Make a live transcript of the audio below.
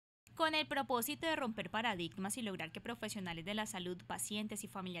Con el propósito de romper paradigmas y lograr que profesionales de la salud, pacientes y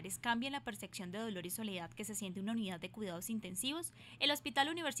familiares cambien la percepción de dolor y soledad que se siente una unidad de cuidados intensivos, el Hospital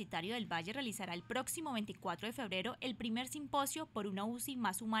Universitario del Valle realizará el próximo 24 de febrero el primer simposio por una UCI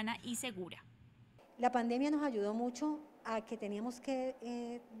más humana y segura. La pandemia nos ayudó mucho a que teníamos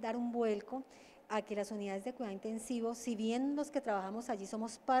que dar un vuelco a que las unidades de cuidado intensivo, si bien los que trabajamos allí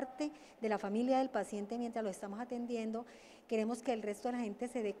somos parte de la familia del paciente mientras lo estamos atendiendo, queremos que el resto de la gente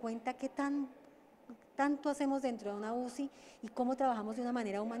se dé cuenta qué tanto hacemos dentro de una UCI y cómo trabajamos de una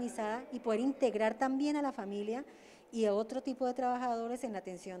manera humanizada y poder integrar también a la familia y a otro tipo de trabajadores en la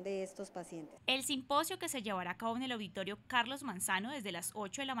atención de estos pacientes. El simposio, que se llevará a cabo en el auditorio Carlos Manzano desde las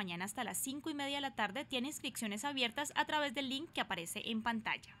 8 de la mañana hasta las 5:30 de la tarde, tiene inscripciones abiertas a través del link que aparece en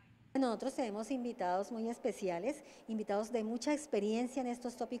pantalla. Nosotros tenemos invitados muy especiales, invitados de mucha experiencia en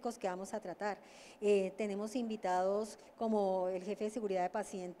estos tópicos que vamos a tratar. Tenemos invitados como el jefe de seguridad de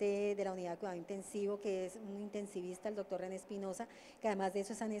paciente de la unidad de cuidado intensivo, que es un intensivista, el doctor René Espinosa, que además de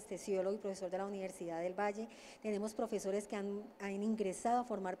eso es anestesiólogo y profesor de la Universidad del Valle. Tenemos profesores que han ingresado a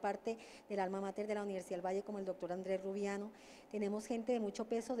formar parte del alma mater de la Universidad del Valle, como el doctor Andrés Rubiano. Tenemos gente de mucho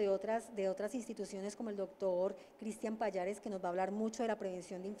peso de otras instituciones, como el doctor Cristian Payares, que nos va a hablar mucho de la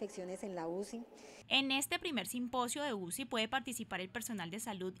prevención de infecciones en la UCI. En este primer simposio de UCI puede participar el personal de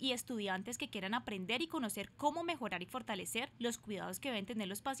salud y estudiantes que quieran aprender y conocer cómo mejorar y fortalecer los cuidados que deben tener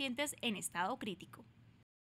los pacientes en estado crítico.